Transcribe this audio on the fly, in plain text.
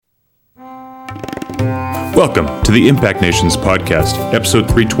Welcome to the Impact Nations podcast, episode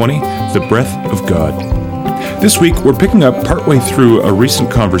 320, The Breath of God. This week, we're picking up partway through a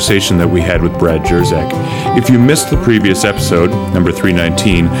recent conversation that we had with Brad Jersak. If you missed the previous episode, number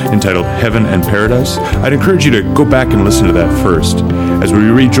 319, entitled Heaven and Paradise, I'd encourage you to go back and listen to that first. As we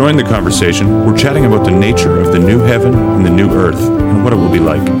rejoin the conversation, we're chatting about the nature of the new heaven and the new earth, and what it will be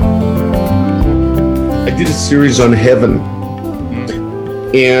like. I did a series on heaven.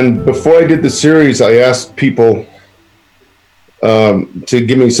 And before I did the series, I asked people to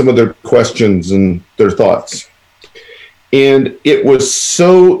give me some of their questions and their thoughts. And it was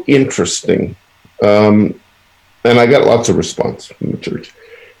so interesting. And I got lots of response from the church.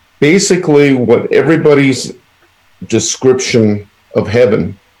 Basically, what everybody's description of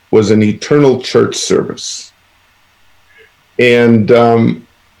heaven was an eternal church service. And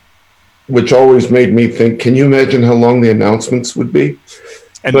which always made me think, can you imagine how long the announcements would be?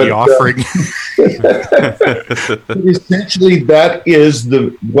 And the offering. Essentially, that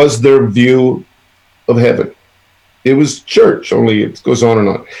was their view of heaven. It was church, only it goes on and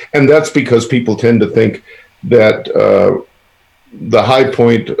on. And that's because people tend to think that the high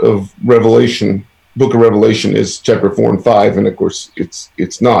point of Revelation, Book of Revelation, is chapter 4 and 5, and of course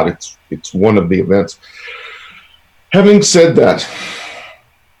it's not. It's one of the events. Having said that,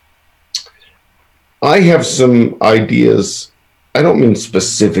 I have some ideas. I don't mean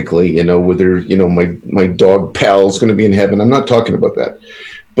specifically, whether, my dog pal's going to be in heaven. I'm not talking about that.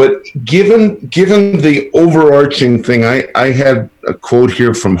 But given the overarching thing, I had a quote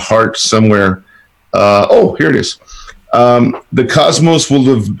here from Hart somewhere. Here it is. The cosmos will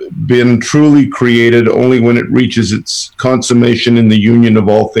have been truly created only when it reaches its consummation in the union of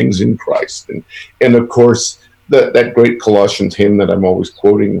all things in Christ. And of course, that great Colossians hymn that I'm always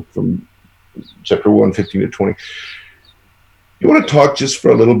quoting from chapter 1, 15 to 20. You want to talk just for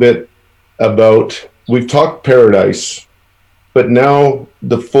a little bit about, we've talked paradise, but now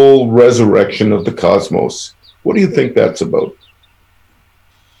the full resurrection of the cosmos. What do you think that's about?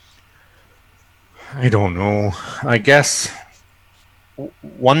 I don't know. I guess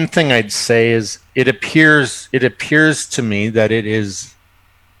one thing I'd say is it appears to me that it is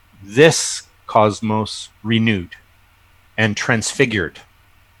this cosmos renewed and transfigured.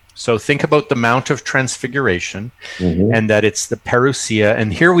 So think about the Mount of Transfiguration, and that it's the parousia.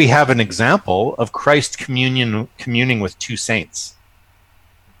 And here we have an example of Christ communing with two saints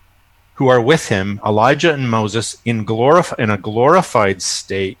who are with him. Elijah and Moses in a glorified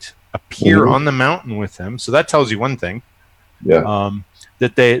state appear on the mountain with him. So that tells you one thing: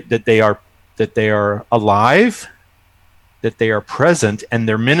 that they are alive, that they are present, and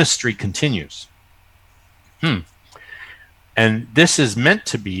their ministry continues. And this is meant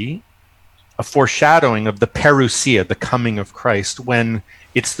to be a foreshadowing of the parousia, the coming of Christ, when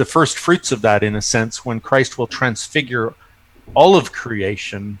it's the first fruits of that, in a sense, when Christ will transfigure all of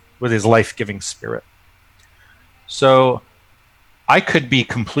creation with his life-giving spirit. So I could be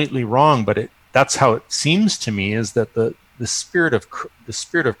completely wrong, but that's how it seems to me, is that the spirit of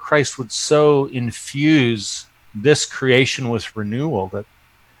Christ would so infuse this creation with renewal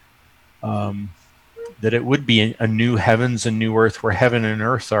that it would be a new heavens and new earth, where heaven and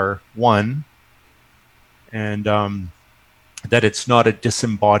earth are one, and that it's not a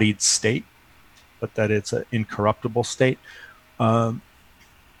disembodied state, but that it's an incorruptible state.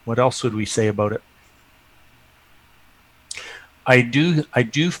 What else would we say about it? I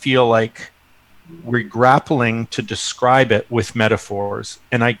do feel like we're grappling to describe it with metaphors,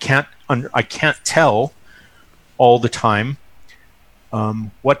 and I can't tell all the time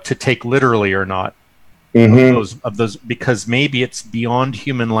what to take literally or not. Of those, because maybe it's beyond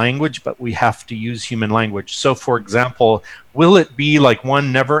human language, but we have to use human language. So, for example, will it be like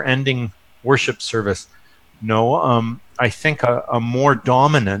one never-ending worship service? No. I think a more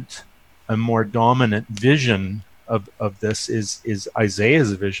dominant vision of this is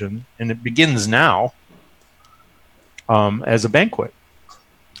Isaiah's vision, and it begins now as a banquet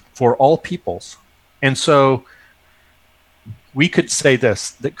for all peoples. And so we could say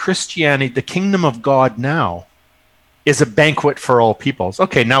this, that Christianity, the kingdom of God now, is a banquet for all peoples.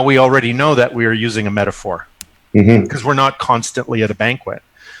 Okay, now we already know that we are using a metaphor, because we're not constantly at a banquet.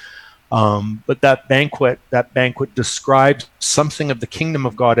 But that banquet describes something of the kingdom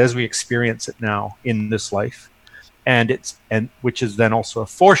of God as we experience it now in this life, and which is then also a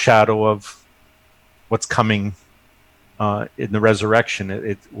foreshadow of what's coming in the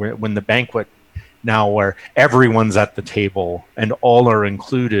resurrection. When the banquet now, where everyone's at the table and all are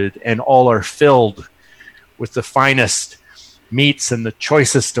included and all are filled with the finest meats and the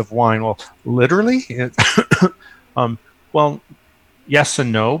choicest of wine. Well, literally, well, yes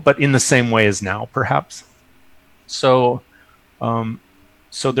and no, but in the same way as now, perhaps. So,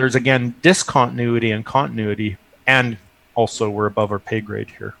 so there's again discontinuity and continuity, and also we're above our pay grade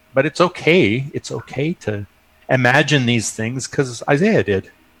here. But it's okay. It's okay to imagine these things because Isaiah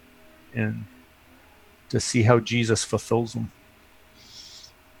did, and to see how Jesus fulfills them.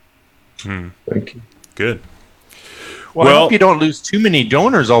 Thank you. Good. Well, I hope you don't lose too many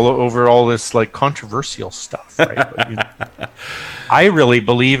donors all over all this like controversial stuff, right? But, I really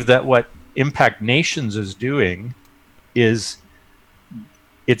believe that what Impact Nations is doing is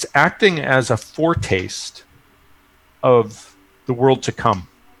it's acting as a foretaste of the world to come.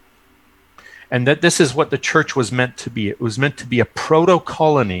 And that this is what the church was meant to be. It was meant to be a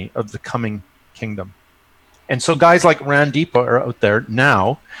proto-colony of the coming kingdom. And so guys like Randeep are out there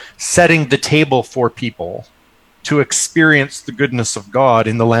now setting the table for people to experience the goodness of God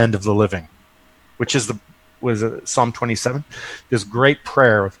in the land of the living, which is Psalm 27, this great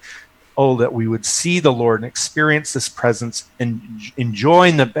prayer of, that we would see the Lord and experience this presence and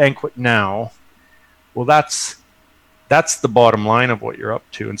enjoying the banquet now. Well, that's the bottom line of what you're up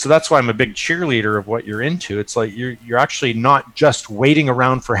to. And so that's why I'm a big cheerleader of what you're into. It's like you're actually not just waiting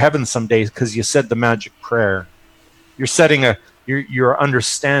around for heaven someday because you said the magic prayer. You're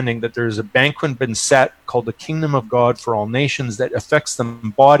understanding that there's a banquet been set called the kingdom of God for all nations that affects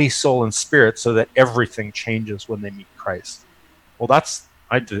them body, soul, and spirit so that everything changes when they meet Christ. Well,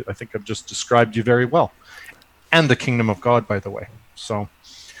 I think I've just described you very well. And the kingdom of God, by the way. So,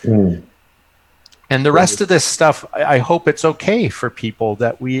 and the rest of this stuff, I hope it's okay for people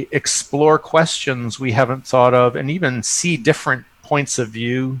that we explore questions we haven't thought of and even see different points of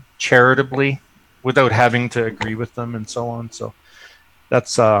view charitably without having to agree with them and so on. So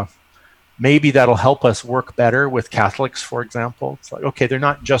that's maybe that'll help us work better with Catholics, for example. It's like, okay, they're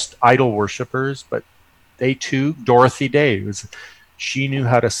not just idol worshippers, but they too, Dorothy Day, she knew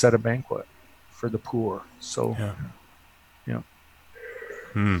how to set a banquet for the poor. So,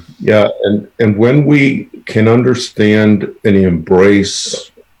 Yeah, and when we can understand and embrace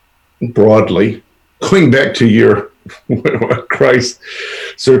broadly, going back to your Christ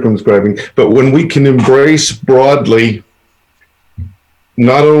circumscribing, but when we can embrace broadly,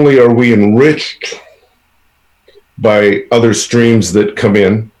 not only are we enriched by other streams that come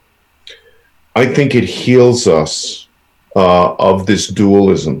in, I think it heals us of this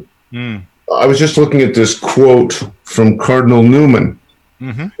dualism. I was just looking at this quote from Cardinal Newman.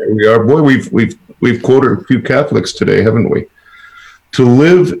 Here we are. Boy, we've quoted a few Catholics today, haven't we? To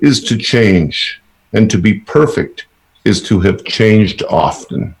live is to change, and to be perfect is to have changed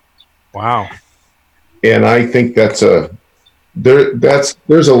often. Wow. And I think there's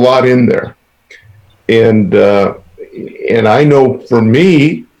a lot in there. And I know for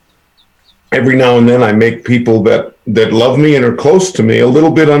me, every now and then I make people that love me and are close to me a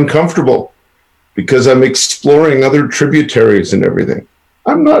little bit uncomfortable because I'm exploring other tributaries and everything.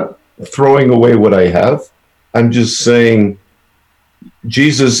 I'm not throwing away what I have. I'm just saying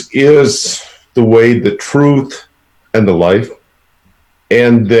Jesus is the way, the truth, and the life,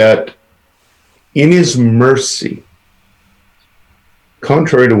 and that in his mercy,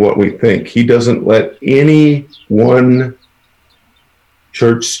 contrary to what we think, he doesn't let any one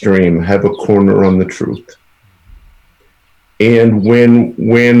church stream have a corner on the truth. And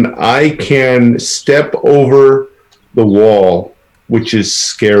when I can step over the wall, which is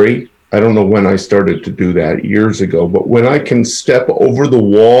scary, I don't know when I started to do that, years ago, but when I can step over the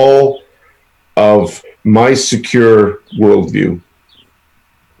wall of my secure worldview,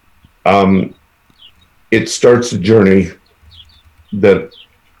 it starts a journey that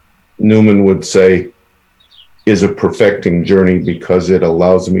Newman would say is a perfecting journey because it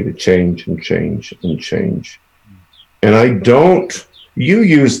allows me to change and change and change. And you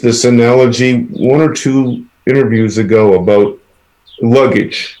used this analogy one or two interviews ago about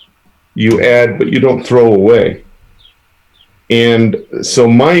luggage. You add, but you don't throw away. And so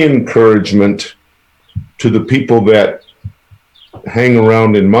my encouragement to the people that hang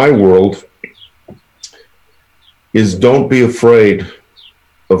around in my world is don't be afraid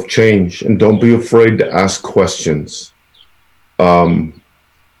of change and don't be afraid to ask questions.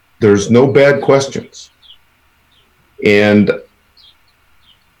 There's no bad questions. And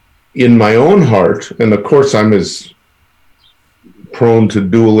in my own heart, and of course I'm as prone to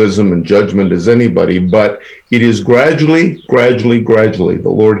dualism and judgment as anybody, but it is gradually, the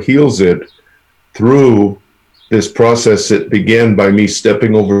Lord heals it through this process that began by me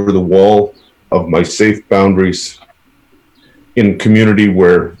stepping over the wall of my safe boundaries in a community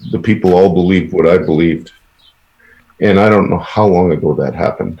where the people all believed what I believed. And I don't know how long ago that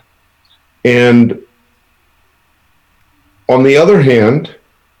happened. And on the other hand,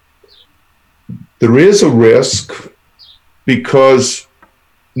 There is a risk because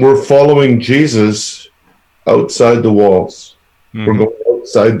we're following Jesus outside the walls. Mm-hmm. We're going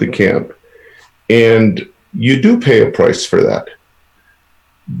outside the camp. And you do pay a price for that.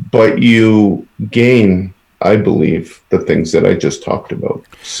 But you gain, I believe, the things that I just talked about.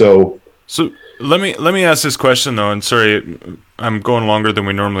 So let me ask this question, though, and sorry, I'm going longer than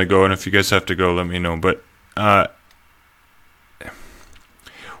we normally go, and if you guys have to go, let me know. But how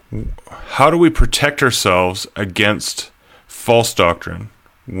do we protect ourselves against false doctrine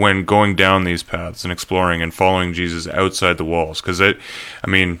when going down these paths and exploring and following Jesus outside the walls? Because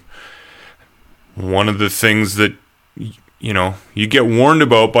one of the things that you get warned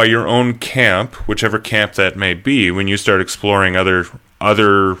about by your own camp, whichever camp that may be, when you start exploring other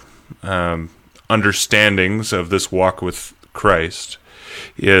understandings of this walk with Christ,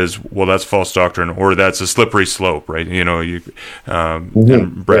 is, well, that's false doctrine, or that's a slippery slope, right? And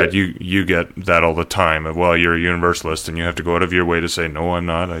Brad, you get that all the time. Well, you're a universalist, and you have to go out of your way to say, no, I'm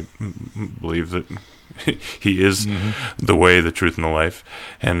not. I believe that he is the way, the truth, and the life,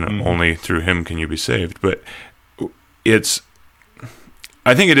 and only through him can you be saved. But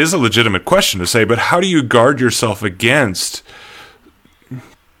I think it is a legitimate question to say, but how do you guard yourself against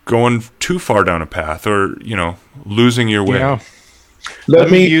going too far down a path, or losing your way? Yeah. Let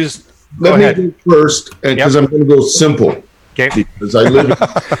me go first, because I'm going to go simple. Okay. Because I live in a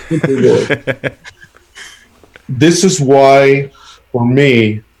simple world. This is why, for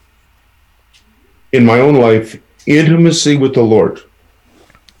me, in my own life, intimacy with the Lord,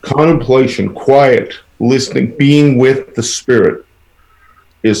 contemplation, quiet, listening, being with the Spirit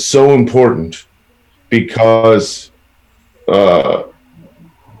is so important, because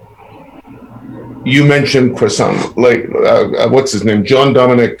you mentioned croissant, like what's his name, John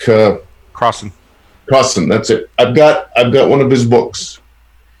Dominic Crossan. Crossan, that's it. I've got one of his books,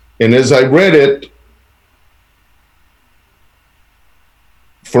 and as I read it,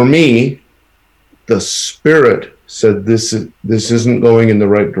 for me, the Spirit said, this isn't going in the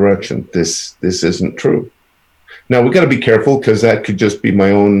right direction. This isn't true. Now, we got to be careful, because that could just be my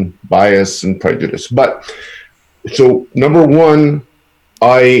own bias and prejudice. But so, number one,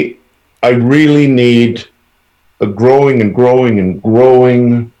 I really need a growing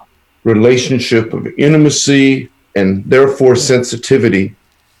relationship of intimacy, and therefore sensitivity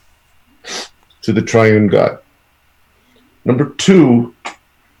to the triune God. Number two,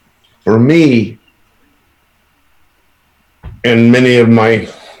 for me, and many of my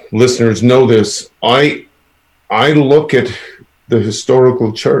listeners know this, I look at the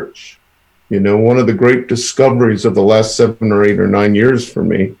historical church. One of the great discoveries of the last 7 or 8 or 9 years for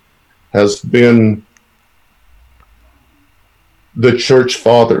me has been the church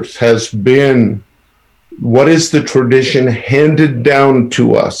fathers, has been, what is the tradition handed down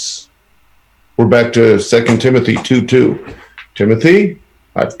to us? We're back to 2 Timothy 2:2. Timothy,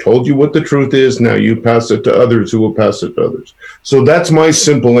 I've told you what the truth is. Now you pass it to others who will pass it to others. So that's my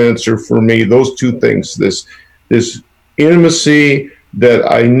simple answer for me. Those two things, this intimacy that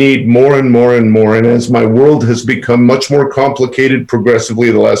I need more and more and more. And as my world has become much more complicated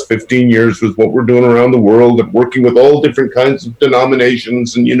progressively the last 15 years with what we're doing around the world, and working with all different kinds of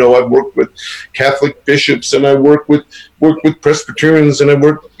denominations. And, I've worked with Catholic bishops, and I work with Presbyterians, and I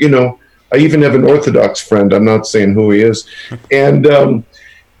even have an Orthodox friend. I'm not saying who he is. And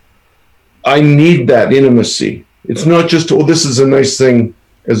I need that intimacy. It's not just, this is a nice thing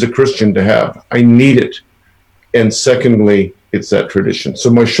as a Christian to have. I need it. And secondly, it's that tradition. So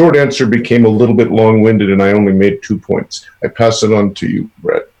my short answer became a little bit long-winded, and I only made 2 points. I pass it on to you,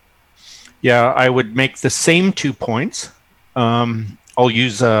 Brett. Yeah, I would make the same 2 points. I'll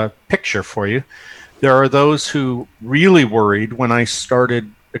use a picture for you. There are those who really worried when I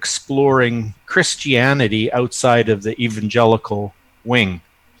started exploring Christianity outside of the evangelical wing.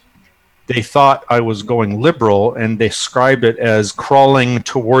 They thought I was going liberal, and they described it as crawling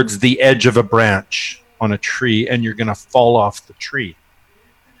towards the edge of a branch on a tree, and you're going to fall off the tree.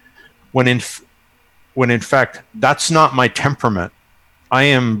 When in fact, that's not my temperament. I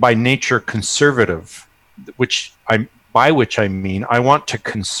am by nature conservative, by which I mean I want to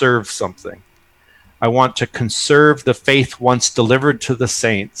conserve something. I want to conserve the faith once delivered to the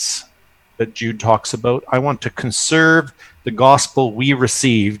saints that Jude talks about. I want to conserve the gospel we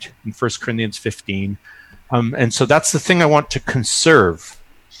received in 1 Corinthians 15. And so that's the thing I want to conserve.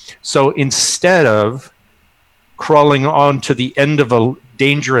 So instead of crawling onto the end of a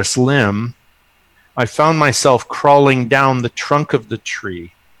dangerous limb, I found myself crawling down the trunk of the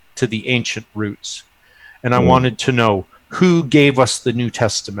tree to the ancient roots. And I wanted to know who gave us the New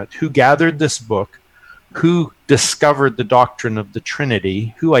Testament, who gathered this book, who discovered the doctrine of the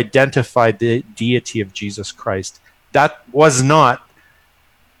Trinity, who identified the deity of Jesus Christ. That was not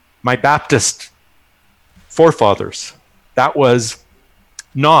my Baptist forefathers. That was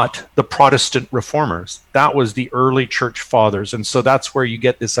not the Protestant reformers. That was the early church fathers. And so that's where you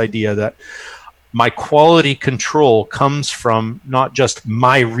get this idea that my quality control comes from not just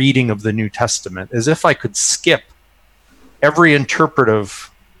my reading of the New Testament, as if I could skip every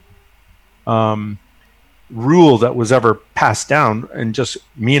interpretive rule that was ever passed down and just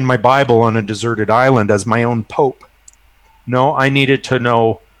me and my Bible on a deserted island as my own pope. No, I needed to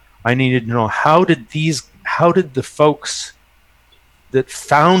know how did the folks that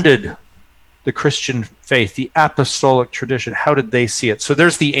founded the Christian faith, the apostolic tradition, how did they see it? So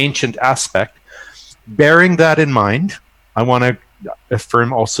there's the ancient aspect. Bearing that in mind, I want to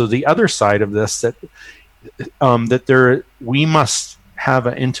affirm also the other side of this, that we must have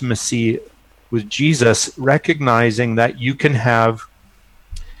an intimacy with Jesus, recognizing that you can have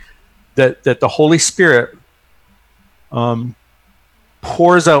that the Holy Spirit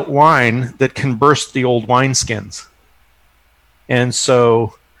pours out wine that can burst the old wineskins. And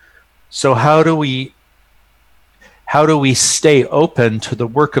so how do we stay open to the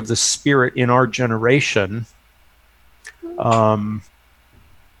work of the Spirit in our generation, and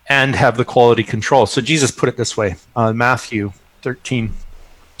have the quality control? So Jesus put it this way, Matthew 13.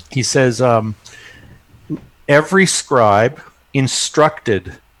 He says, every scribe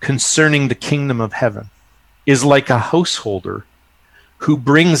instructed concerning the kingdom of heaven is like a householder who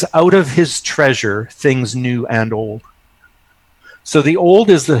brings out of his treasure things new and old. So the old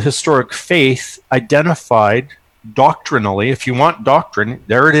is the historic faith identified doctrinally. If you want doctrine,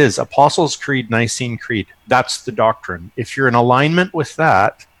 there it is. Apostles' Creed, Nicene Creed. That's the doctrine. If you're in alignment with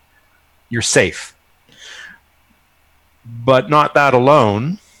that, you're safe. But not that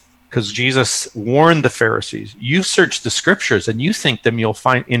alone, because Jesus warned the Pharisees, you search the scriptures and you think you'll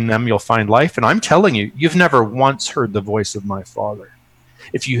find life. And I'm telling you, you've never once heard the voice of my Father.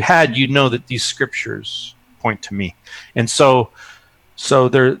 If you had, you'd know that these scriptures point to me. And so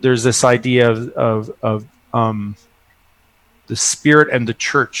there's this idea of the Spirit and the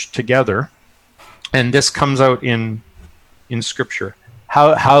church together, and this comes out in Scripture.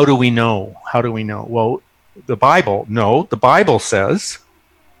 How do we know? Well, the Bible says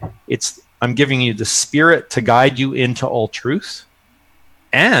I'm giving you the Spirit to guide you into all truth,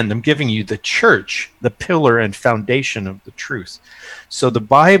 and I'm giving you the church, the pillar and foundation of the truth. So the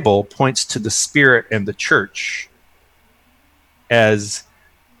Bible points to the Spirit and the church as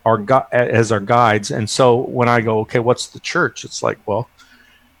our guides. And so when I go, okay, what's the church? It's like, well,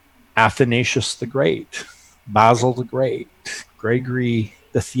 Athanasius the Great, Basil the Great, Gregory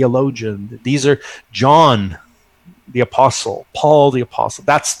the theologian. These are John the Apostle, Paul the Apostle.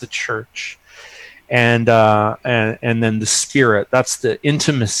 That's the church. And then the Spirit. That's the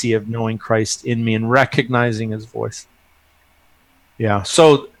intimacy of knowing Christ in me and recognizing his voice. Yeah.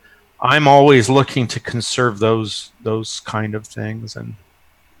 So I'm always looking to conserve those kind of things. And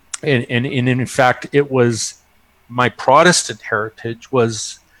in fact, it was my Protestant heritage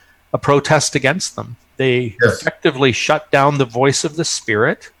was a protest against them. They effectively shut down the voice of the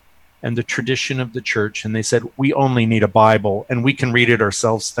Spirit and the tradition of the church, and they said, we only need a Bible and we can read it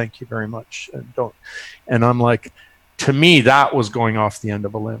ourselves. Thank you very much. And I'm like, to me, that was going off the end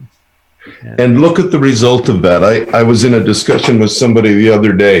of a limb. And look at the result of that. I was in a discussion with somebody the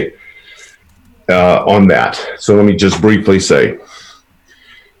other day on that. So let me just briefly say,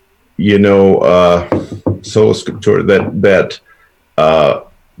 sola scriptura, that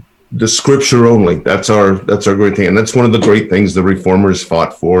the scripture only, that's our great thing. And that's one of the great things the reformers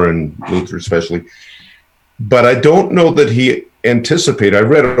fought for, and Luther especially. But I don't know that he anticipated. I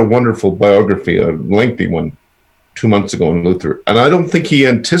read a wonderful biography, a lengthy one, 2 months ago on Luther. And I don't think he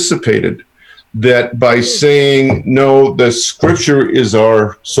anticipated that by saying, no, the scripture is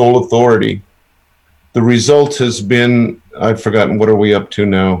our sole authority, the result has been, I've forgotten, what are we up to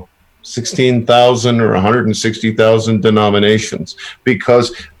now? 16,000 or 160,000 denominations,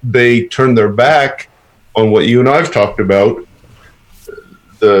 because they turned their back on what you and I've talked about,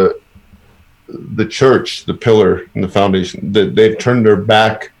 the church, the pillar and the foundation. They've turned their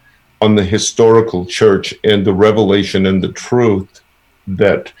back on the historical church and the revelation and the truth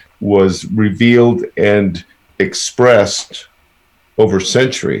that was revealed and expressed over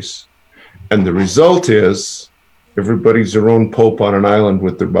centuries. And the result is everybody's their own pope on an island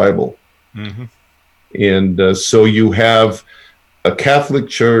with their Bible. Mm-hmm. And so you have a Catholic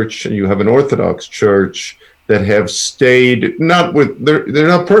church and you have an Orthodox church that have stayed, they're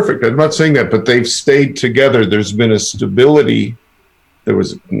not perfect, I'm not saying that, but they've stayed together. There's been a stability there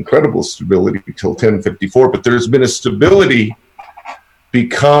was incredible stability until 1054, but there's been a stability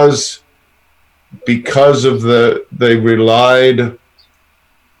because of they relied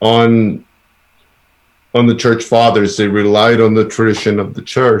on the church fathers. They relied on the tradition of the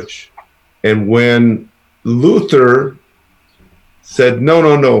church. And when Luther said,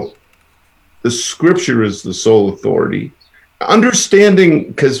 no, the scripture is the sole authority, understanding,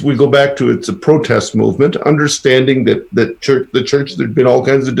 because we go back to it's a protest movement, understanding that the church, there'd been all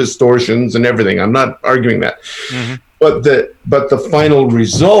kinds of distortions and everything. I'm not arguing that. Mm-hmm. But the final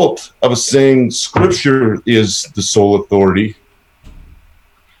result of saying scripture is the sole authority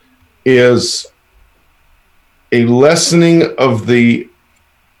is a lessening of the,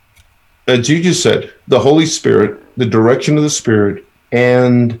 as you just said, the Holy Spirit, the direction of the Spirit,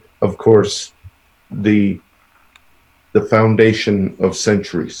 and of course the foundation of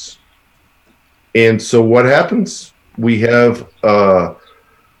centuries. And so what happens? We have a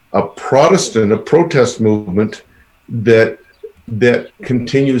protest movement that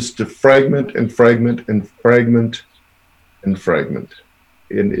continues to fragment and fragment and fragment and fragment.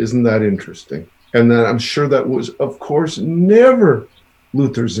 And isn't that interesting? And then I'm sure that was, of course, never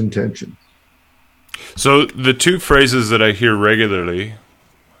Luther's intention. So the two phrases that I hear regularly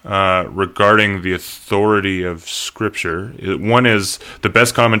regarding the authority of Scripture, one is the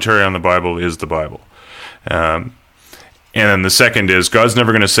best commentary on the Bible is the Bible. And then the second is God's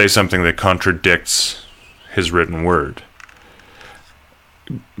never going to say something that contradicts his written word.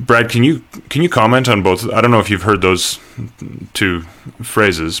 Brad, can you comment on both? I don't know if you've heard those two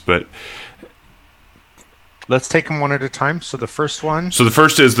phrases, but let's take them one at a time. So the first one. So the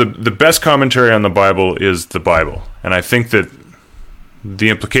first is the best commentary on the Bible is the Bible, and I think that the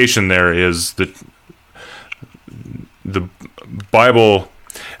implication there is that the Bible.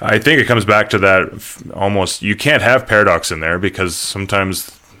 I think it comes back to that almost. You can't have paradox in there because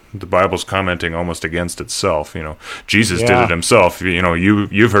sometimes the Bible's commenting almost against itself. Jesus did it himself.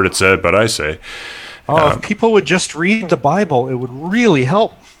 You've heard it said, but I say. If people would just read the Bible, it would really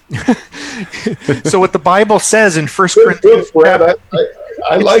help. So what the Bible says in 1 Corinthians... Brad,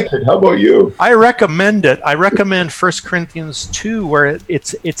 I like it. How about you? I recommend it. I recommend 1 Corinthians 2, where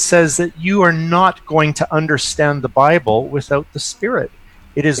it says that you are not going to understand the Bible without the Spirit.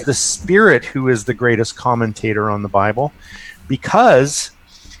 It is the Spirit who is the greatest commentator on the Bible, because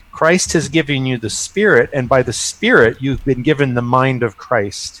Christ has given you the Spirit, and by the Spirit you've been given the mind of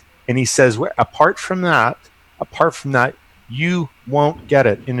Christ. And he says, apart from that, you won't get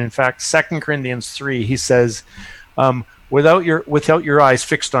it. And in fact, 2 Corinthians 3, he says, without your eyes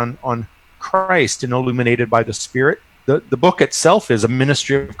fixed on Christ and illuminated by the Spirit, the book itself is a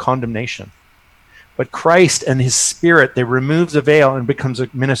ministry of condemnation. But Christ and his Spirit, they removes the veil and becomes a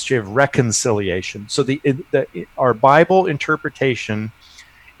ministry of reconciliation. So our Bible interpretation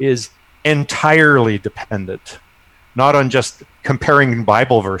is entirely dependent, not on just comparing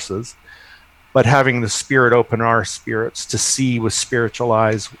Bible verses, but having the Spirit open our spirits to see with spiritual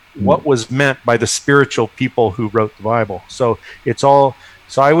eyes what was meant by the spiritual people who wrote the Bible. So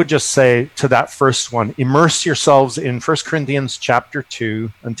I would just say to that first one, immerse yourselves in 1 Corinthians chapter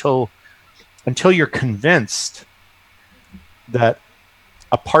 2 until you're convinced that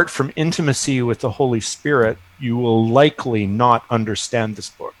apart from intimacy with the Holy Spirit, you will likely not understand this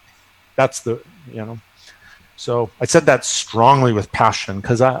book. That's So I said that strongly with passion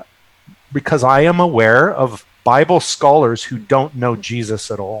because I am aware of Bible scholars who don't know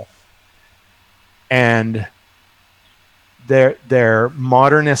Jesus at all. And they're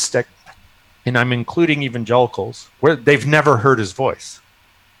modernistic, and I'm including evangelicals, where they've never heard his voice.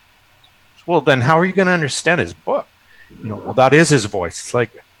 Well, then how are you going to understand his book? Well, that is his voice. It's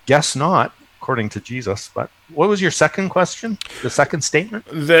like, guess not, according to Jesus. But what was your second question? The second statement?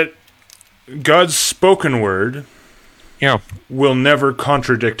 That God's spoken word will never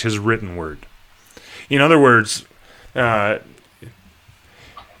contradict his written word. In other words, I've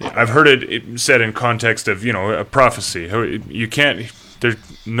heard it said in context of, a prophecy. There's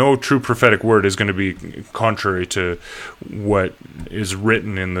no true prophetic word is going to be contrary to what is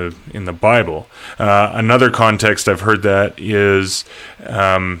written in the Bible. Another context I've heard that is,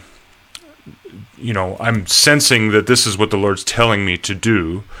 I'm sensing that this is what the Lord's telling me to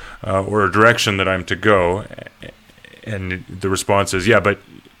do, or a direction that I'm to go. And the response is, yeah, but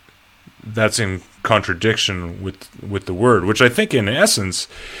that's in contradiction with the word, which I think in essence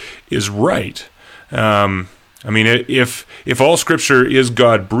is right. I mean, if all Scripture is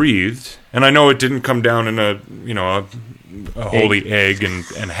God breathed, and I know it didn't come down in a holy egg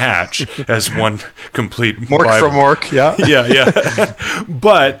and hatch as one complete Mork Bible. from Mork, yeah. yeah.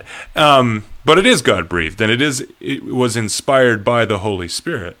 But it is God breathed, and it was inspired by the Holy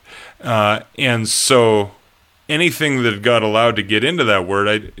Spirit, and so anything that God allowed to get into that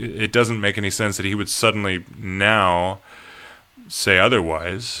word, it doesn't make any sense that He would suddenly now say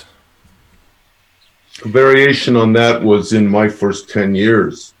otherwise. A variation on that was in my first 10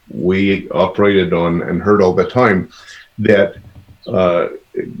 years. We operated on and heard all the time that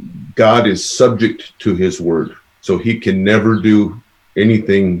God is subject to His word. So He can never do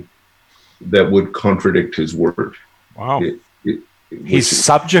anything that would contradict His word. Wow. He's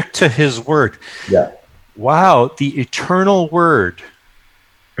subject to His word. Yeah. Wow. The eternal word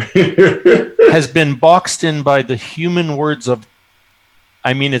has been boxed in by the human words of,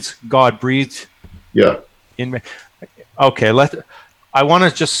 it's God breathed. Yeah. Okay, I want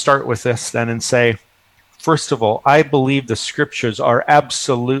to just start with this then and say, first of all, I believe the Scriptures are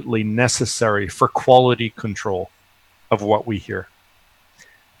absolutely necessary for quality control of what we hear.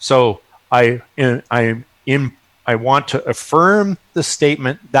 So I want to affirm the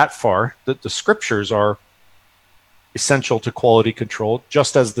statement that far, that the Scriptures are essential to quality control,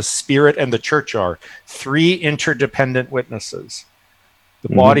 just as the Spirit and the Church are. 3 interdependent witnesses.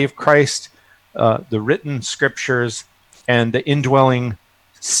 The body of Christ, the written Scriptures, and the indwelling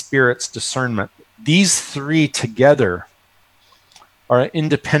Spirit's discernment. These 3 together are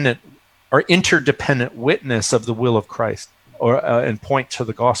interdependent witness of the will of Christ, and point to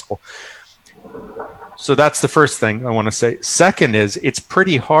the gospel. So that's the first thing I want to say. Second is, it's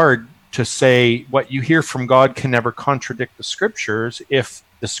pretty hard to say what you hear from God can never contradict the Scriptures if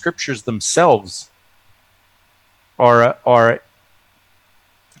the Scriptures themselves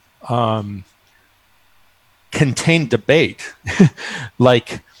contain debate.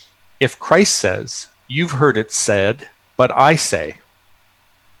 Like, if Christ says, "You've heard it said, but I say."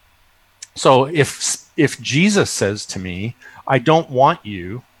 So if Jesus says to me, "I don't want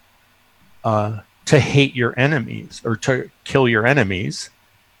you to hate your enemies or to kill your enemies,"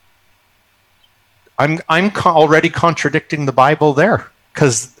 I'm already contradicting the Bible there,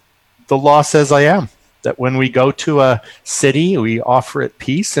 because the law says I am. That when we go to a city, we offer it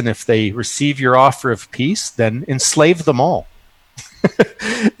peace, and if they receive your offer of peace, then enslave them all.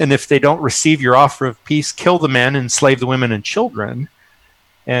 And if they don't receive your offer of peace, kill the men, enslave the women and children,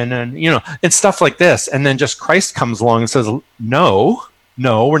 and then and stuff like this. And then just Christ comes along and says, "No,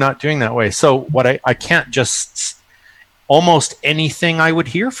 we're not doing that way." So what I can't just, almost anything I would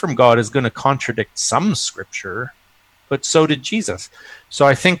hear from God is going to contradict some Scripture, but so did Jesus. So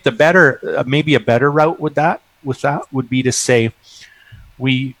I think the better, maybe a better route with that would be to say,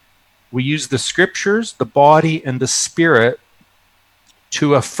 we use the Scriptures, the body, and the Spirit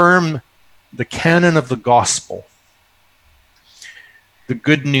to affirm the canon of the gospel, the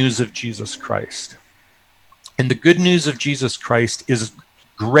good news of Jesus Christ. And the good news of Jesus Christ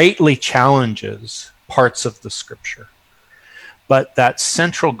greatly challenges parts of the Scripture. But that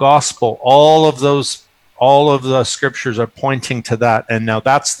central gospel, all of the Scriptures are pointing to that, and now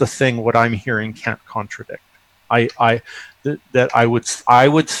that's the thing. What I'm hearing can't contradict. I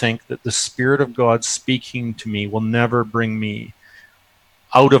would think that the Spirit of God speaking to me will never bring me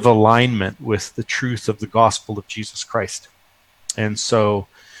out of alignment with the truth of the gospel of Jesus Christ, and so,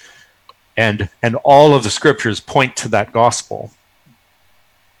 and all of the Scriptures point to that gospel.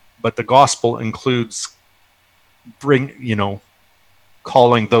 But the gospel includes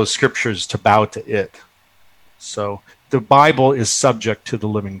calling those Scriptures to bow to it. So the Bible is subject to the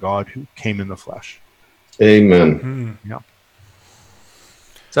living God who came in the flesh. Amen. Yeah.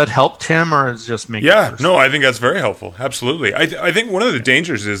 Does that help, Tim, or is it just making? Yeah, no, I think that's very helpful. Absolutely. I think one of the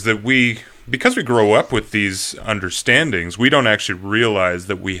dangers is that because we grow up with these understandings, we don't actually realize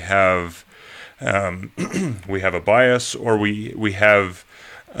that we have a bias, or we have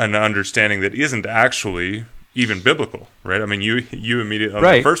an understanding that isn't actually even biblical, right? I mean, you immediately, on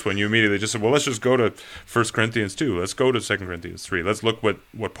the first one, you immediately just said, well, let's just go to 1 Corinthians 2. Let's go to 2 Corinthians 3. Let's look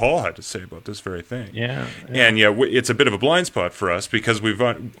what Paul had to say about this very thing. Yeah. And it's a bit of a blind spot for us, because we've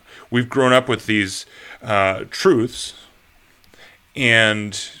grown up with these truths,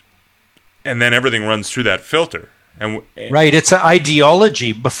 and then everything runs through that filter. Right, it's an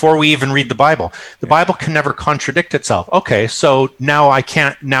ideology before we even read the Bible. The Bible can never contradict itself. Okay, so now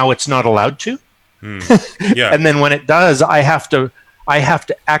it's not allowed to? Yeah. And then when it does, I have to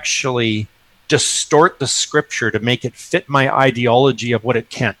actually distort the Scripture to make it fit my ideology of what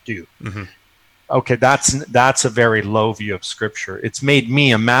it can't do. Mm-hmm. okay, that's a very low view of Scripture. It's made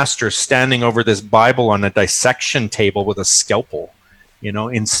me a master standing over this Bible on a dissection table with a scalpel,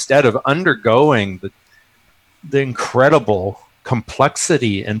 instead of undergoing the incredible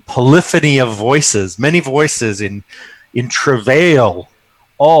complexity and polyphony of voices, many voices in travail,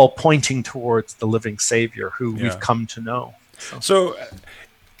 all pointing towards the living Savior who we've come to know. So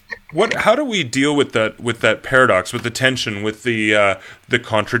how do we deal with that paradox, with the tension, with the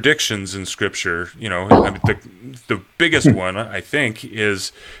contradictions in Scripture? The biggest one, I think,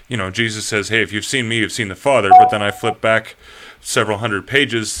 is, Jesus says, "Hey, if you've seen me, you've seen the Father." But then I flip back several hundred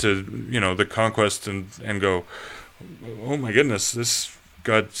pages to, the conquest and go, "Oh my goodness, this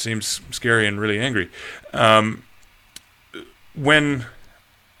God seems scary and really angry."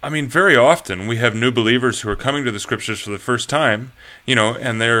 Very often we have new believers who are coming to the Scriptures for the first time,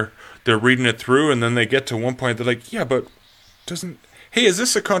 and they're reading it through, and then they get to one point, they're like, "Yeah, but hey, is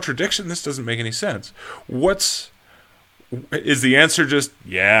this a contradiction? This doesn't make any sense." Is the answer just,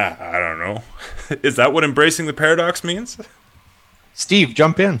 "Yeah, I don't know"? Is that what embracing the paradox means? Steve,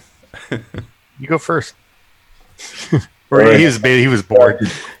 jump in. You go first. Right. He was bored.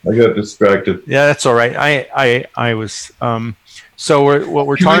 I got distracted. Yeah, that's all right. I was. So what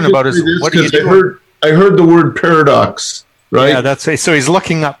we're talking about is what do you do? I heard the word paradox, right? Yeah, that's so he's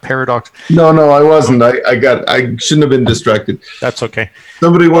looking up paradox. No, I wasn't. I shouldn't have been distracted. That's okay.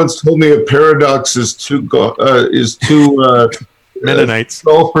 Somebody once told me a paradox is two Mennonites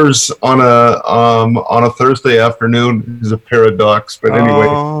golfers on a Thursday afternoon is a paradox. But anyway,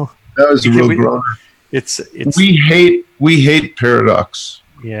 that was a real groaner. It's we hate paradox.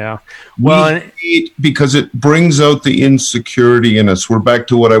 Yeah. Well, we hate because it brings out the insecurity in us. We're back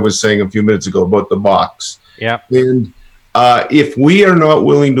to what I was saying a few minutes ago about the box. Yeah. And if we are not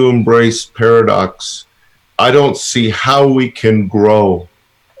willing to embrace paradox, I don't see how we can grow.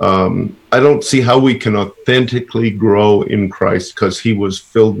 I don't see how we can authentically grow in Christ, because he was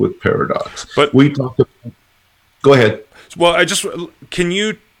filled with paradox. But we talked about. Go ahead. Well, can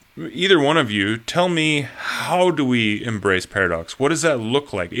you, either one of you, tell me, how do we embrace paradox? What does that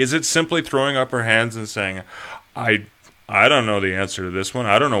look like? Is it simply throwing up our hands and saying, I don't know the answer to this one.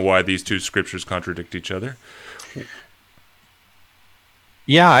 I don't know why these two Scriptures contradict each other.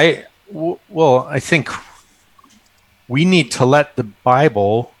 Yeah, I think we need to let the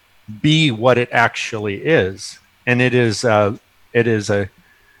Bible be what it actually is, and it is the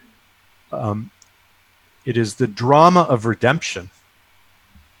drama of redemption.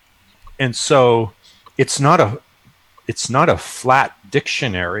 And so it's not a flat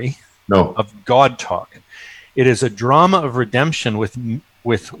dictionary of God talk. It is a drama of redemption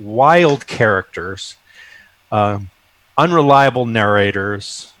with wild characters, unreliable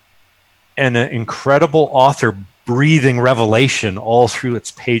narrators, and an incredible author breathing revelation all through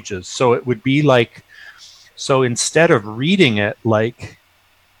its pages. So it would be instead of reading it like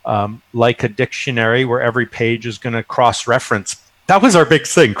a dictionary where every page is going to cross-reference. That was our big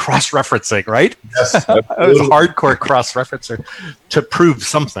thing, cross-referencing, right? Yes, I was a hardcore cross-referencer to prove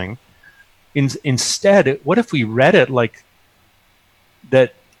something. Instead, what if we read it like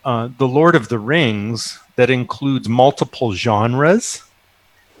that? The Lord of the Rings, that includes multiple genres,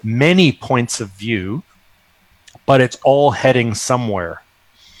 many points of view, but it's all heading somewhere.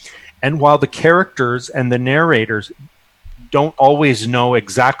 And while the characters and the narrators don't always know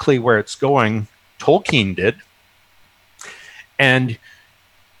exactly where it's going, Tolkien did. And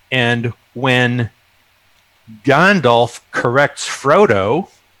when Gandalf corrects Frodo,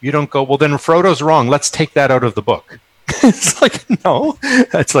 you don't go, well, then Frodo's wrong. Let's take that out of the book. It's like, no.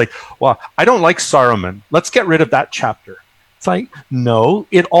 It's like, well, I don't like Saruman. Let's get rid of that chapter. It's like, no,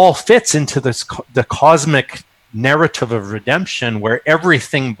 it all fits into the cosmic narrative of redemption where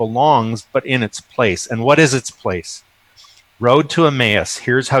everything belongs but in its place. And what is its place? Road to Emmaus.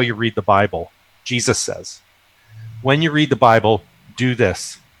 Here's how you read the Bible. Jesus says, when you read the Bible, do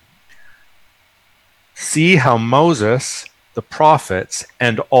this. See how Moses, the prophets,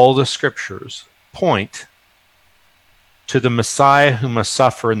 and all the Scriptures point to the Messiah who must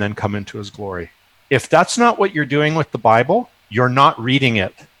suffer and then come into his glory. If that's not what you're doing with the Bible, you're not reading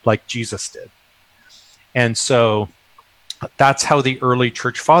it like Jesus did. And so that's how the early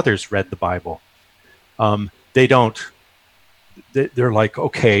church fathers read the Bible. They're like,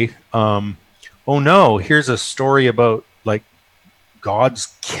 okay, oh no, here's a story about like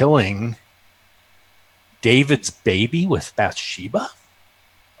God's killing David's baby with Bathsheba.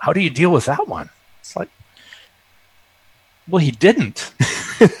 How do you deal with that one? It's like, well, he didn't.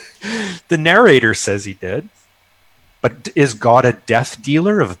 The narrator says he did. But is God a death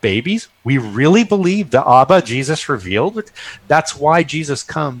dealer of babies? We really believe the Abba Jesus revealed it. That's why Jesus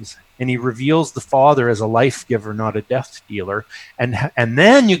comes and he reveals the Father as a life giver, not a death dealer. And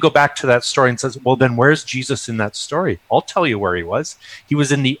then you go back to that story and says, well, then where's Jesus in that story? I'll tell you where he was. He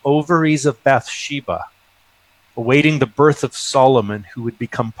was in the ovaries of Bathsheba, awaiting the birth of Solomon, who would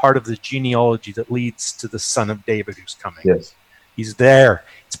become part of the genealogy that leads to the son of David who's coming. Yes. He's there.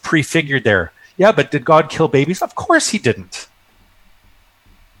 It's prefigured there. Yeah, but did God kill babies? Of course he didn't.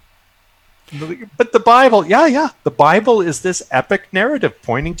 But the Bible, the Bible is this epic narrative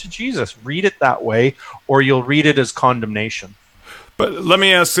pointing to Jesus. Read it that way, or you'll read it as condemnation. But let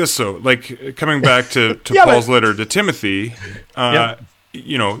me ask this, though. Like, coming back to Paul's letter to Timothy,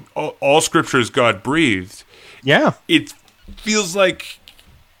 you know, all Scripture is God-breathed. Yeah. It feels like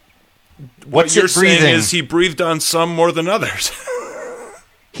what you're saying is he breathed on some more than others.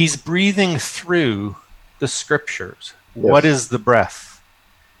 He's breathing through the Scriptures. Yes. What is the breath?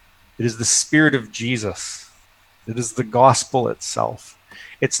 It is the Spirit of Jesus. It is the gospel itself.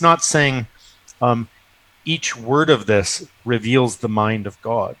 It's not saying each word of this reveals the mind of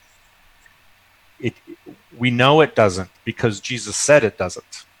God. We know it doesn't because Jesus said it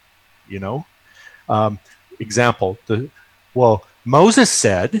doesn't. You know? Example, Moses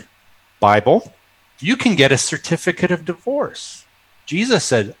said, Bible, you can get a certificate of divorce. Jesus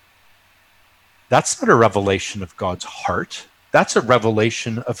said, that's not a revelation of God's heart. That's a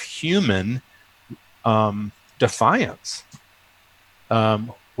revelation of human defiance.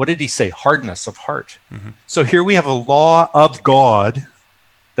 What did he say? Hardness of heart. Mm-hmm. So here we have a law of God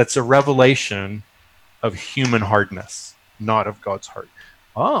that's a revelation of human hardness, not of God's heart.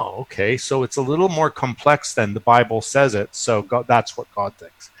 Oh, okay. So it's a little more complex than the Bible says it. So that's what God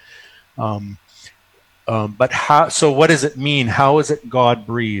thinks. But how? So what does it mean? How is it God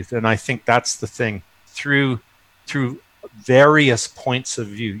breathed? And I think that's the thing. Through various points of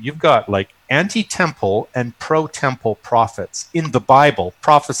view. You've got like anti-temple and pro-temple prophets in the Bible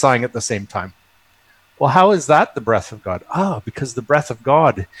prophesying at the same time. Well, how is that the breath of God? Because the breath of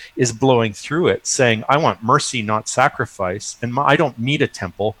God is blowing through it, saying, I want mercy, not sacrifice, and I don't need a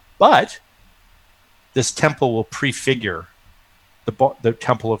temple, but this temple will prefigure the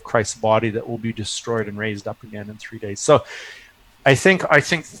temple of Christ's body that will be destroyed and raised up again in 3 days. So I think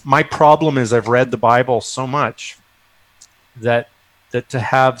my problem is I've read the Bible so much that to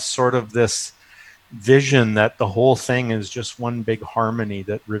have sort of this vision that the whole thing is just one big harmony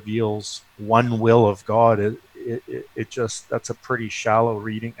that reveals one will of God, it just, that's a pretty shallow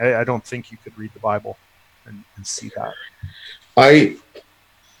reading. I don't think you could read the Bible and see that. I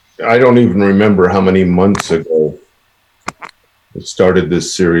don't even remember how many months ago I started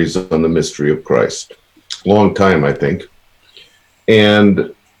this series on the mystery of Christ. Long time, I think.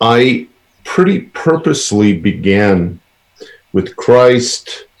 And I pretty purposely began with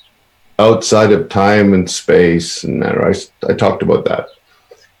Christ outside of time and space and matter. I talked about that.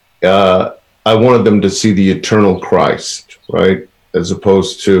 I wanted them to see the eternal Christ, right? As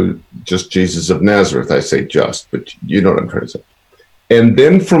opposed to just Jesus of Nazareth. I say just, but you know what I'm trying to say. And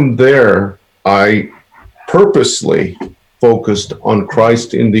then from there, I purposely focused on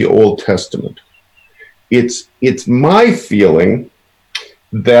Christ in the Old Testament. It's my feeling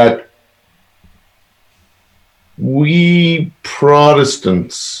that we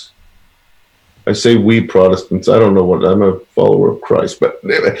Protestants, I say we Protestants, I don't know what, I'm a follower of Christ, but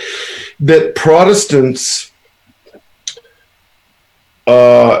that Protestants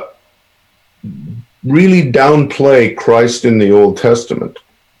really downplay Christ in the Old Testament.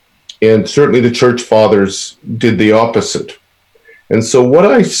 And certainly the church fathers did the opposite. And so what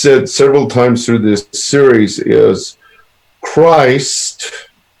I've said several times through this series is Christ,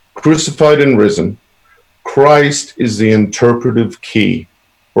 crucified and risen, Christ is the interpretive key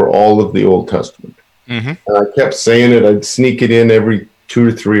for all of the Old Testament. Mm-hmm. And I kept saying it, I'd sneak it in every 2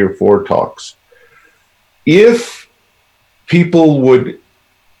 or 3 or 4 talks. If people would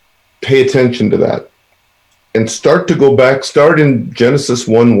pay attention to that and start to go back, start in Genesis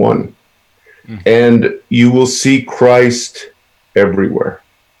 1:1, and you will see Christ everywhere.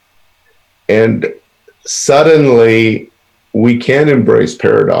 And suddenly we can embrace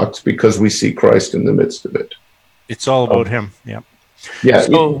paradox because we see Christ in the midst of it. It's all about him. Yeah. Yeah.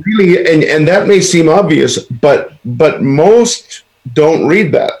 So, really, and that may seem obvious, but most don't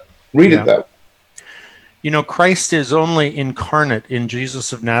read that. Read it that way. You know, Christ is only incarnate in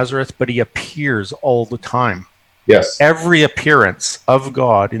Jesus of Nazareth, but he appears all the time. Yes. Every appearance of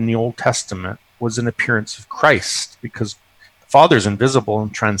God in the Old Testament was an appearance of Christ, because the Father's invisible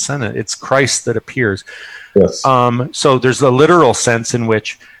and transcendent. It's Christ that appears. Yes. So there's a literal sense in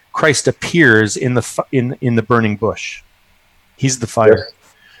which Christ appears in the burning bush. He's the fire. Yes.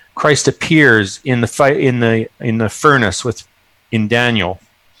 Christ appears in the furnace in Daniel.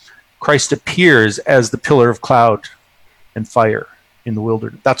 Christ appears as the pillar of cloud and fire in the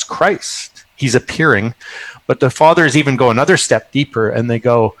wilderness. That's Christ. He's appearing. But the Fathers even go another step deeper, and they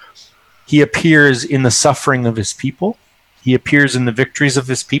go, he appears in the suffering of his people. He appears in the victories of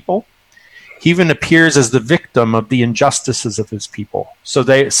his people. He even appears as the victim of the injustices of his people. So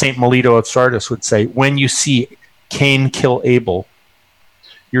St. Melito of Sardis would say, when you see Cain kill Abel,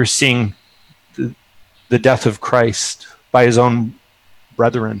 you're seeing the death of Christ by his own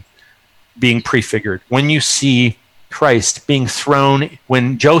brethren being prefigured. When you see Christ being thrown,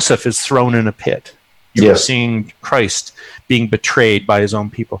 when Joseph is thrown in a pit, you're seeing Christ being betrayed by his own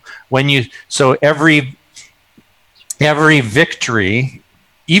people. So every victory,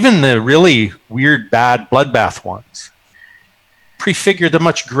 even the really weird, bad bloodbath ones, prefigure the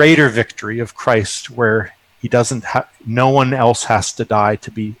much greater victory of Christ, where he doesn't no one else has to die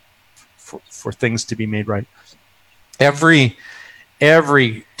to be for things to be made right.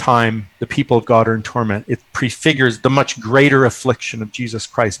 Every time the people of God are in torment, it prefigures the much greater affliction of Jesus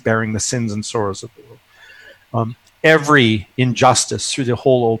Christ bearing the sins and sorrows of the world. Every injustice through the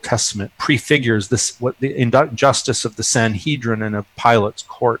whole Old Testament prefigures the injustice of the Sanhedrin and of Pilate's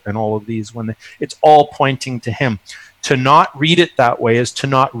court and all of these. It's all pointing to him. To not read it that way is to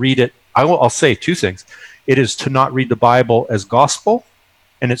not read it. I'll say two things. It is to not read the Bible as gospel,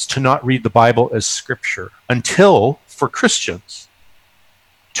 and it's to not read the Bible as scripture. Until, for Christians,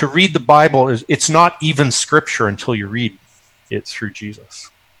 to read the Bible it's not even scripture until you read it through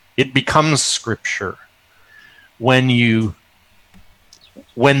Jesus. It becomes scripture when the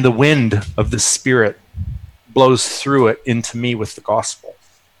wind of the Spirit blows through it into me with the gospel.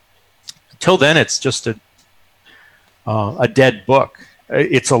 Until then, it's just a dead book.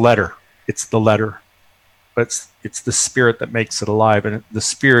 It's a letter. It's the letter. But it's the Spirit that makes it alive, and the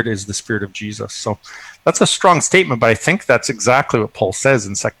Spirit is the Spirit of Jesus. So that's a strong statement, but I think that's exactly what Paul says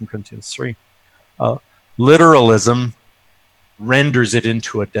in 2 Corinthians 3. Literalism renders it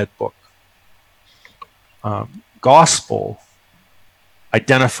into a dead book. Gospel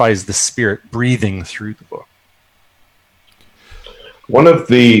identifies the Spirit breathing through the book. One of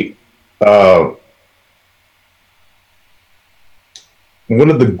the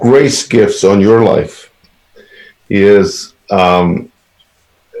grace gifts on your life is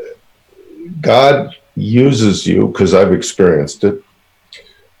God uses you, because I've experienced it,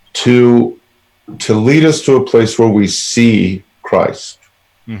 to lead us to a place where we see Christ.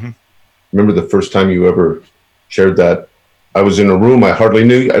 Mm-hmm. Remember the first time you ever shared that? I was in a room I hardly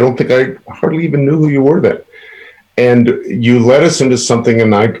even knew who you were then. And you led us into something,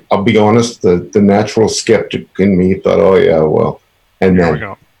 and I'll be honest, the natural skeptic in me thought, oh yeah, well, and there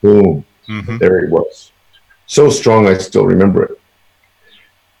then boom, there he was. So strong, I still remember it.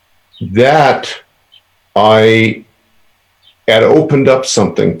 That had opened up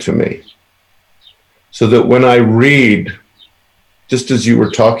something to me. So that when I read, just as you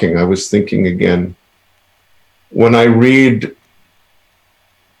were talking, I was thinking again, when I read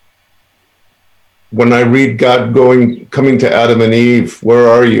God coming to Adam and Eve, where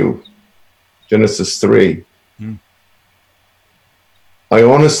are you? Genesis 3. I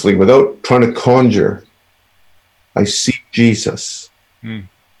honestly, without trying to conjure, I see Jesus.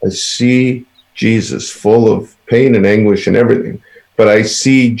 I see Jesus full of pain and anguish and everything, but I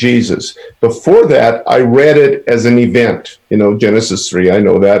see Jesus. Before that, I read it as an event, Genesis 3, I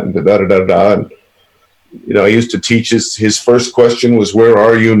know that, and da-da-da-da-da. And, I used to teach his first question was, where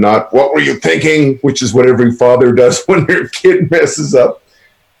are you? Not, what were you thinking? Which is what every father does when their kid messes up.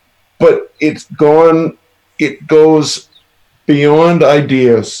 But it goes beyond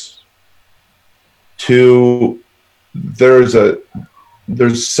ideas to, there's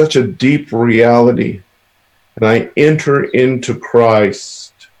such a deep reality, and I enter into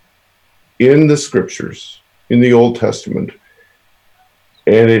Christ in the scriptures, in the Old Testament,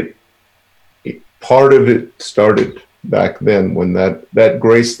 and part of it started back then when that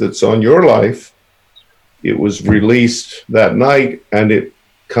grace that's on your life, it was released that night, and it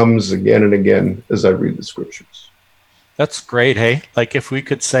comes again and again as I read the scriptures. That's great, hey? Like if we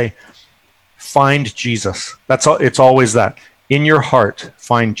could say, find Jesus. That's all. It's always that. In your heart,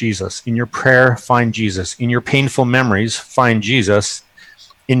 find Jesus. In your prayer, find Jesus. In your painful memories, find Jesus.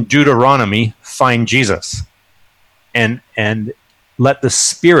 In Deuteronomy, find Jesus. And let the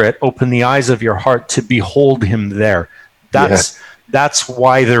Spirit open the eyes of your heart to behold him there. That's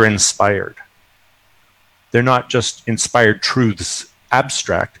why they're inspired. They're not just inspired truths,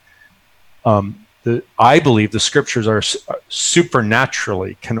 abstract. I believe the scriptures are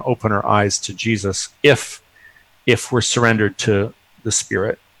supernaturally can open our eyes to Jesus if we're surrendered to the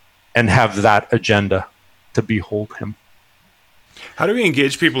Spirit and have that agenda to behold him. How do we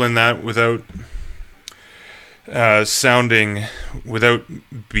engage people in that without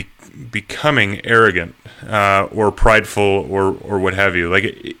becoming arrogant or prideful or what have you?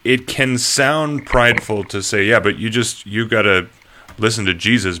 Like it can sound prideful to say, yeah, but you got to listen to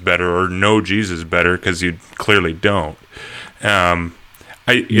Jesus better or know Jesus better, because you clearly don't.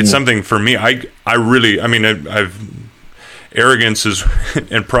 It's something for me. Arrogance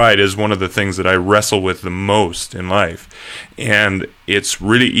and pride is one of the things that I wrestle with the most in life. And it's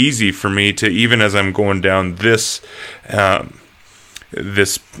really easy for me to, even as I'm going down this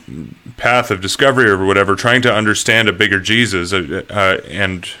path of discovery or whatever, trying to understand a bigger Jesus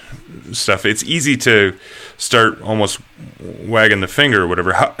and stuff, it's easy to start almost wagging the finger or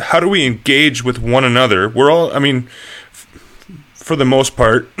whatever. How do we engage with one another? We're all, for the most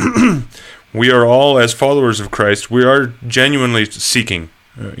part, we are all, as followers of Christ, we are genuinely seeking,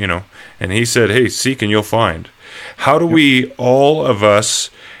 and he said, hey, seek and you'll find. How do we, all of us,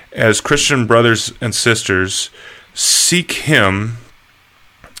 as Christian brothers and sisters, seek him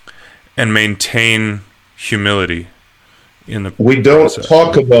and maintain humility in the We don't process?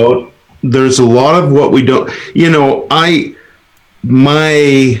 talk about, there's a lot of what we don't,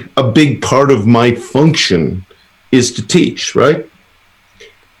 a big part of my function is to teach, right?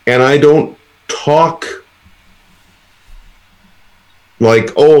 And I don't talk like,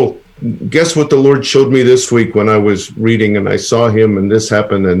 oh, guess what the Lord showed me this week when I was reading and I saw him and this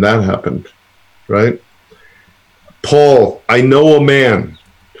happened and that happened, right? Paul, I know a man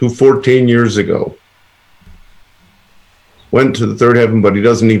who 14 years ago went to the third heaven, but he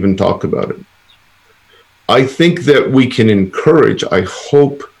doesn't even talk about it. I think that we can encourage, I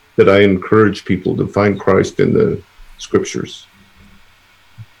hope that I encourage people to find Christ in the scriptures.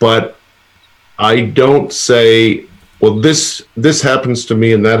 But I don't say, well, this happens to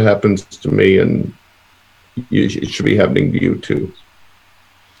me and that happens to me, and it should be happening to you too.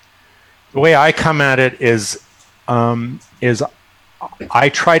 The way I come at it is I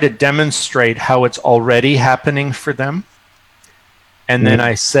try to demonstrate how it's already happening for them. And then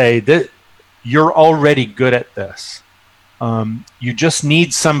I say that you're already good at this. You just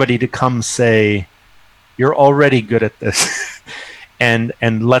need somebody to come say, you're already good at this. and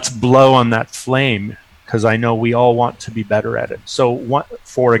let's blow on that flame, because I know we all want to be better at it. So,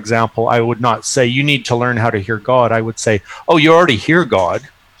 for example, I would not say, you need to learn how to hear God. I would say, oh, you already hear God.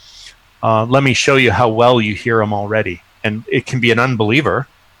 Let me show you how well you hear him already. And it can be an unbeliever.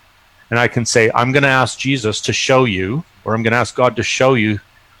 And I can say, I'm going to ask Jesus to show you, or I'm going to ask God to show you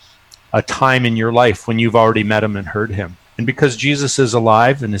a time in your life when you've already met him and heard him. And because Jesus is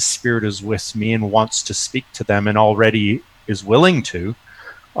alive and his spirit is with me and wants to speak to them and already is willing to,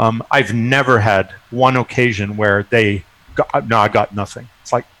 I've never had one occasion where I got nothing.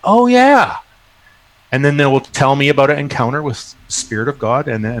 It's like, oh yeah. And then they will tell me about an encounter with the Spirit of God,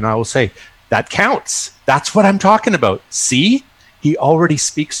 and I will say, that counts. That's what I'm talking about. See? He already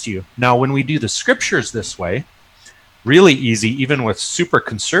speaks to you. Now, when we do the scriptures this way, really easy, even with super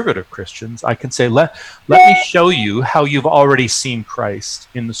conservative Christians, I can say, let me show you how you've already seen Christ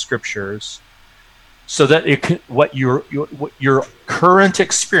in the scriptures, so that it can, what your current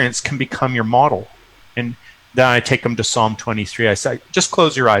experience can become your model. And then I take them to Psalm 23. I say, just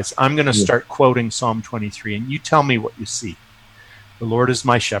close your eyes. I'm going to start quoting Psalm 23, and you tell me what you see. The Lord is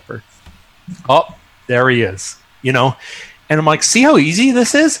my shepherd. Oh, there he is. And I'm like, see how easy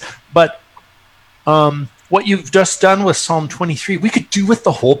this is? But what you've just done with Psalm 23, we could do with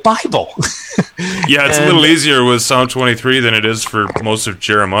the whole Bible. Yeah, it's a little easier with Psalm 23 than it is for most of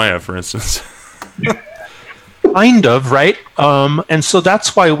Jeremiah, for instance. Kind of, right? And so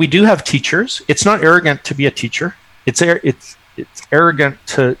that's why we do have teachers. It's not arrogant to be a teacher. It's arrogant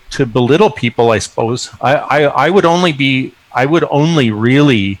to belittle people, I suppose. I would only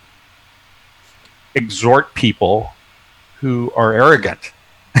really exhort people who are arrogant.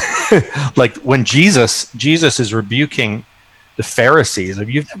 Like when Jesus is rebuking the Pharisees.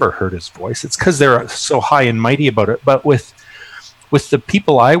 You've never heard his voice. It's because they're so high and mighty about it. But with the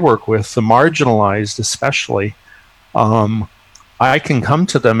people I work with, the marginalized especially, I can come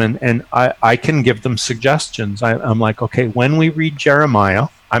to them and I can give them suggestions. I'm like, okay, when we read Joshua,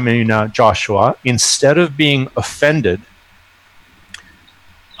 instead of being offended,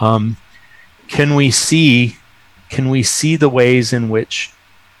 can we see the ways in which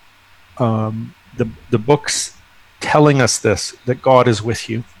the book's telling us this, that God is with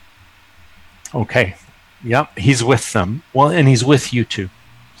you? Okay. Yep, he's with them. Well, and he's with you too.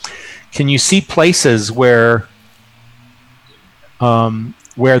 Can you see places where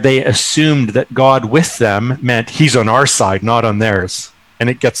they assumed that God with them meant he's on our side, not on theirs, and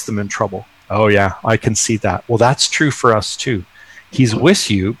it gets them in trouble? Oh yeah, I can see that. Well, that's true for us too. He's with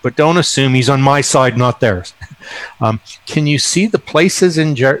you, but don't assume he's on my side, not theirs. Can you see the places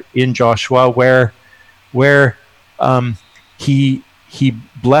in Joshua where he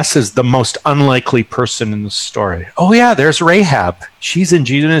blesses the most unlikely person in the story? Oh yeah, there's Rahab. She's in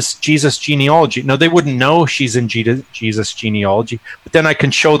Jesus genealogy. No, they wouldn't know she's in Jesus genealogy, but then I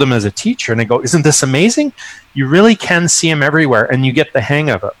can show them as a teacher and I go, isn't this amazing? You really can see him everywhere and you get the hang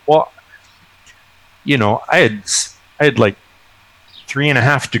of it. Well, I had like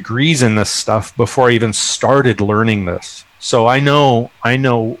 3.5 degrees in this stuff before I even started learning this. So I know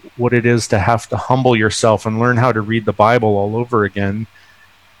what it is to have to humble yourself and learn how to read the Bible all over again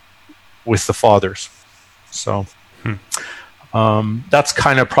with the fathers. So that's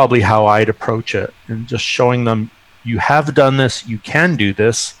kind of probably how I'd approach it, and just showing them, you have done this, you can do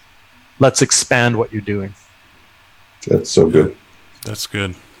this, let's expand what you're doing. That's so good. That's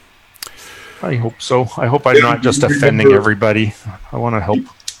good. I hope so. I hope I'm not just offending everybody. I want to help.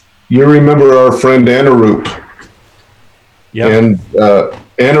 You remember our friend Anarup? Yeah. And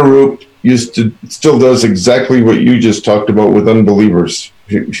Anarup still does exactly what you just talked about with unbelievers.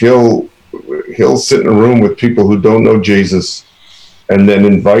 He'll sit in a room with people who don't know Jesus, and then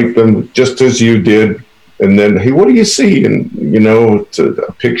invite them just as you did. And then, hey, what do you see? And it's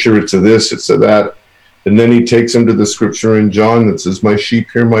a picture. It's a this. It's a that. And then he takes them to the scripture in John that says, "My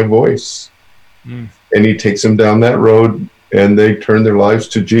sheep hear my voice." And he takes them down that road, and they turn their lives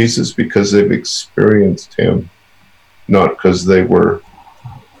to Jesus because they've experienced him, not because they were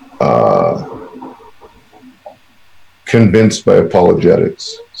convinced by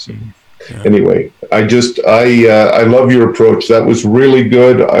apologetics. So, anyway, I love your approach. That was really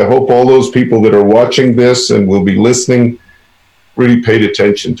good. I hope all those people that are watching this and will be listening really paid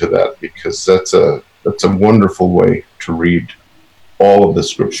attention to that, because that's a wonderful way to read all of the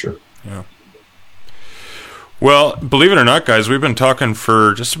scripture. Yeah. Well, believe it or not, guys, we've been talking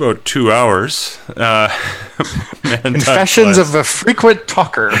for just about 2 hours. Confessions of a frequent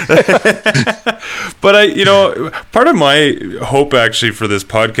talker. But part of my hope actually for this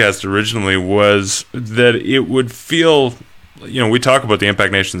podcast originally was that it would feel, we talk about the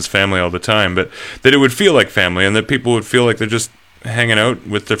Impact Nations family all the time, but that it would feel like family, and that people would feel like they're just hanging out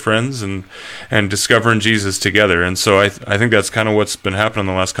with their friends and discovering Jesus together. And so I think that's kind of what's been happening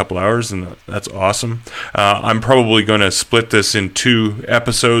the last couple hours, and that's awesome. I'm probably going to split this in 2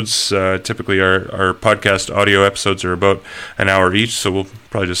 episodes. Typically our podcast audio episodes are about an hour each, so we'll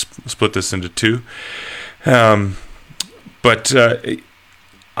probably just split this into 2. But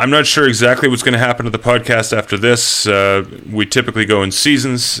I'm not sure exactly what's going to happen to the podcast after this. We typically go in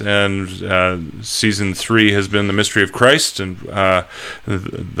seasons, and season 3 has been the Mystery of Christ, and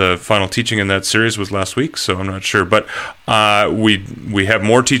the final teaching in that series was last week, so I'm not sure. But we have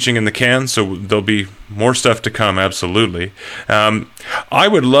more teaching in the can, so there'll be more stuff to come, absolutely. I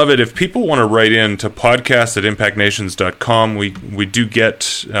would love it if people want to write in to podcast@impactnations.com. We do get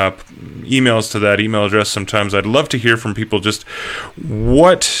emails to that email address sometimes. I'd love to hear from people just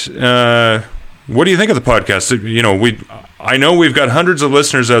what do you think of the podcast? I know we've got hundreds of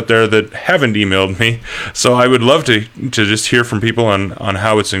listeners out there that haven't emailed me, so I would love to just hear from people on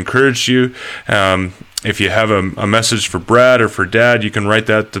how it's encouraged you. If you have a message for Brad or for Dad, you can write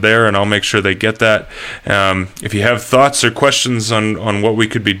that to there, and I'll make sure they get that. If you have thoughts or questions on what we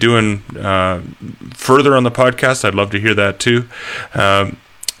could be doing further on the podcast, I'd love to hear that too.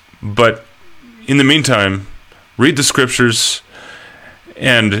 But in the meantime, read the scriptures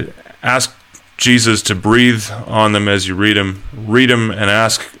and ask Jesus to breathe on them as you read them. Read them and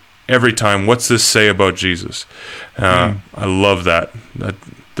ask every time, what's this say about Jesus? I love that.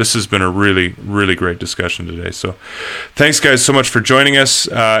 This has been a really, really great discussion today. So thanks, guys, so much for joining us.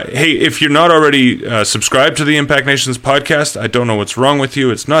 Hey, if you're not already subscribed to the Impact Nations podcast, I don't know what's wrong with you.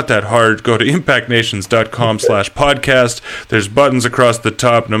 It's not that hard. Go to impactnations.com/podcast. There's buttons across the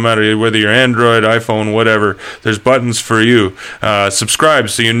top, no matter whether you're Android, iPhone, whatever. There's buttons for you. Subscribe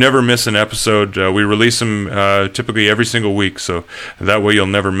so you never miss an episode. We release them typically every single week, so that way you'll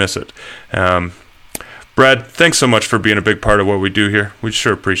never miss it. Brad, thanks so much for being a big part of what we do here. We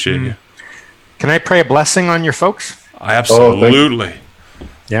sure appreciate you. Can I pray a blessing on your folks? Absolutely.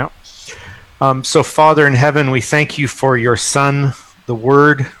 Yeah. So, Father in heaven, we thank you for your Son, the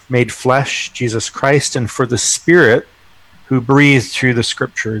Word made flesh, Jesus Christ, and for the Spirit who breathed through the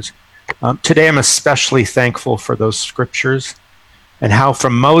Scriptures. Today, I'm especially thankful for those Scriptures, and how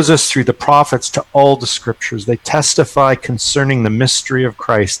from Moses through the prophets to all the Scriptures, they testify concerning the mystery of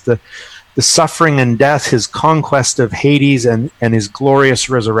Christ, the suffering and death, his conquest of Hades, and his glorious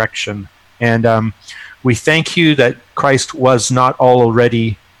resurrection. And we thank you that Christ was not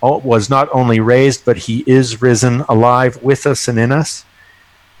already was not only raised, but he is risen alive with us and in us.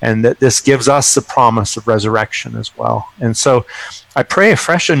 And that this gives us the promise of resurrection as well. And so I pray a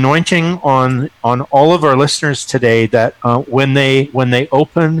fresh anointing on all of our listeners today, that when they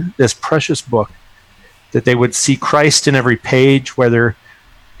open this precious book, that they would see Christ in every page, whether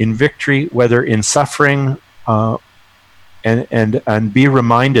in victory, whether in suffering, and be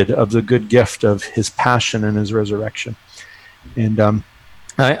reminded of the good gift of his passion and his resurrection. And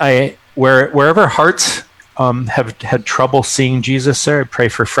wherever hearts have had trouble seeing Jesus there, I pray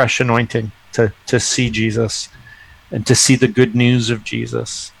for fresh anointing to see Jesus and to see the good news of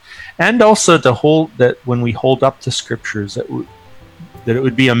Jesus, and also to hold that when we hold up the scriptures, that it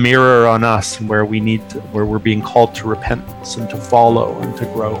would be a mirror on us, and where we're being called to repentance and to follow and to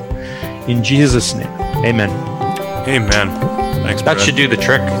grow. In Jesus' name, amen. Amen. Thanks, That Brett. should do the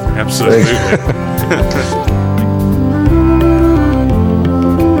trick. Absolutely.